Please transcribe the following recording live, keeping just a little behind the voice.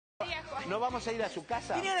¿No vamos a ir a su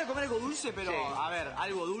casa? Tenía de comer algo dulce, pero Sí. a ver,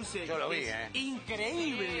 algo dulce. Yo lo vi,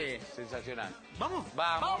 increíble. Sensacional. ¿Vamos?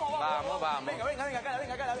 Vamos. Venga, cara,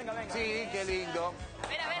 venga. Sí, qué lindo. A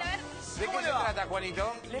ver. ¿De qué se trata,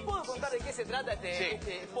 Juanito? ¿Les puedo contar de qué se trata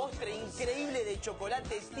este postre increíble de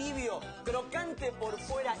chocolate tibio, crocante por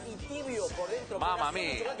fuera y tibio por dentro? Mamma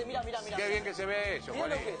mía. Mira. Qué bien que se ve eso, Mirá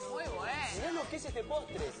lo Juanito. que es. Muy bueno. Mirá lo que es este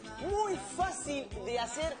postre. Muy fácil de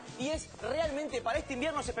hacer y es realmente para este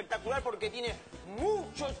invierno es espectacular porque tiene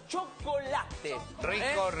mucho chocolate.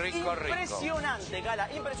 Rico. Impresionante,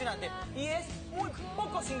 Gala, impresionante. Y es muy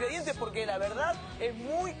pocos ingredientes porque la verdad es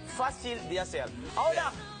muy fácil de hacer.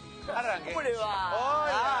 Ahora, arranque. ¿cómo le va?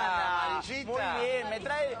 Hola, Ana, amarillita. muy bien, me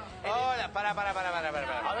trae... Hola, para.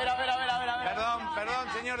 A ver.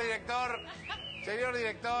 Perdón, señor director. Señor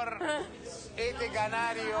director, este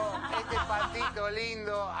canario, este patito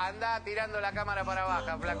lindo, anda tirando la cámara para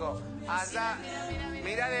abajo, flaco. Anda,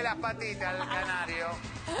 mirale las patitas al canario.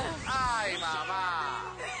 ¡Ay,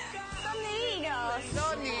 mamá! Son divinos.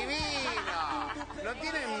 ¡Son divinos! ¿No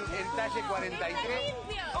tienen el talle 43?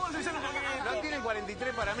 ¿No tienen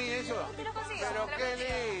 43 para mí eso? Te lo consigo. Pero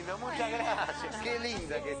qué lindo, muchas gracias. Qué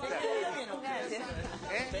linda que está.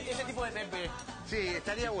 Ese tipo de tempe. Sí,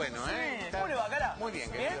 estaría bueno, ¿eh? ¿Cómo le va, Cara? Muy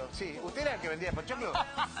bien, querido. Sí. ¿Usted era el que vendía pochoclo?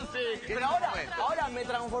 Sí. Qué Pero lindo ahora, momento. ahora me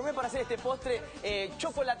transformé para hacer este postre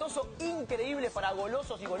chocolatoso increíble para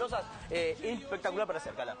golosos y golosas. Espectacular para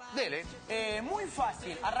hacer, Cala. Dele. Muy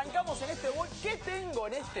fácil. Arrancamos en este bowl. ¿Qué tengo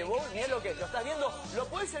en este bowl? Mirá lo que es. Lo estás viendo. Lo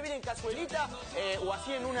podés servir en cazuelita o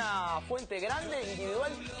así en una fuente grande,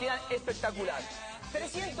 individual. Queda espectacular.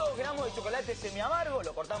 300 gramos de chocolate semiamargo,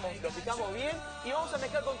 lo cortamos, lo picamos bien y vamos a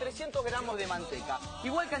mezclar con 300 gramos de manteca.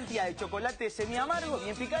 Igual cantidad de chocolate semiamargo,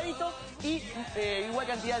 bien picadito, y igual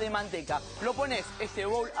cantidad de manteca. Lo pones este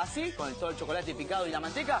bowl así, con todo el chocolate picado y la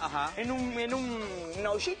manteca, Ajá. en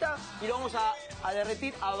una ollita y lo vamos a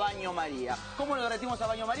derretir a baño María. ¿Cómo lo derretimos a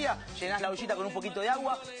baño María? Llenás la ollita con un poquito de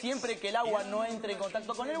agua, siempre que el agua no entre en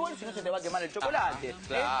contacto con el bol, si no se te va a quemar el chocolate.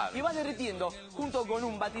 Claro. Y vas derritiendo junto con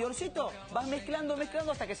un batidorcito, vas mezclando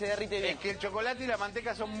hasta que se derrite bien. Es que el chocolate y la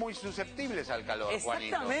manteca son muy susceptibles al calor,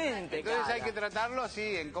 Juanito. Exactamente, Entonces Cara. hay que tratarlo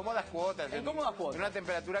así, en cómodas cuotas. En cómodas cuotas. En una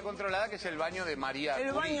temperatura controlada que es el baño de María.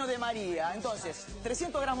 El Curie. baño de María. Entonces,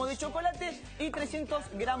 300 gramos de chocolate y 300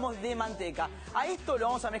 gramos de manteca. A esto lo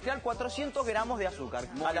vamos a mezclar 400 gramos de azúcar.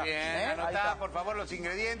 Muy bien, anotá por favor los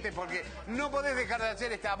ingredientes porque no podés dejar de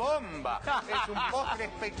hacer esta bomba. Es un postre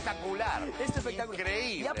espectacular. Es espectacular.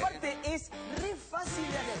 Increíble. Y aparte es re fácil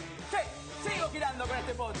de hacer. Sigo girando con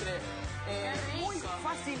este postre. Muy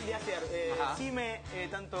fácil de hacer. Decime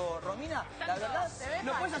tanto, Romina, la verdad,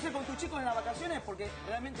 lo puedes hacer con tus chicos en las vacaciones porque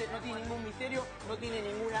realmente no tiene ningún misterio, no tiene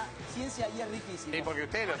ninguna ciencia y es riquísimo. Y porque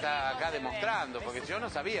usted lo está acá demostrando, porque yo no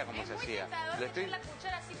sabía cómo se hacía. Lo estoy... La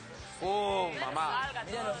cuchara así. Mamá.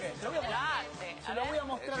 Mirá lo que es. Se lo voy a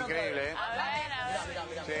mostrar Es otra increíble, vez. ¿eh? A ver.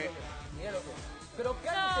 Mirá. Sí. Mirá lo que es.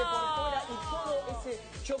 Crocante por fuera y todo ese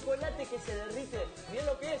chocolate que se derrite. Mirá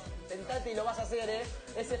lo que es. Tentate y lo vas a hacer, ¿eh?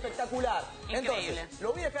 Es espectacular. Increíble. Entonces,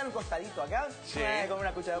 lo voy a dejar un costadito acá. Sí. Con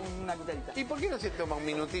una cucharita. ¿Y por qué no se toma un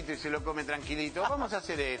minutito y se lo come tranquilito? Vamos a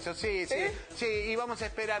hacer eso, sí. Y vamos a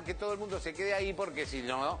esperar que todo el mundo se quede ahí porque si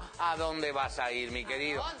no, ¿a dónde vas a ir, mi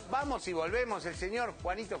querido? Vamos y volvemos. El señor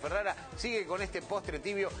Juanito Ferrara sigue con este postre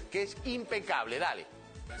tibio que es impecable. Dale.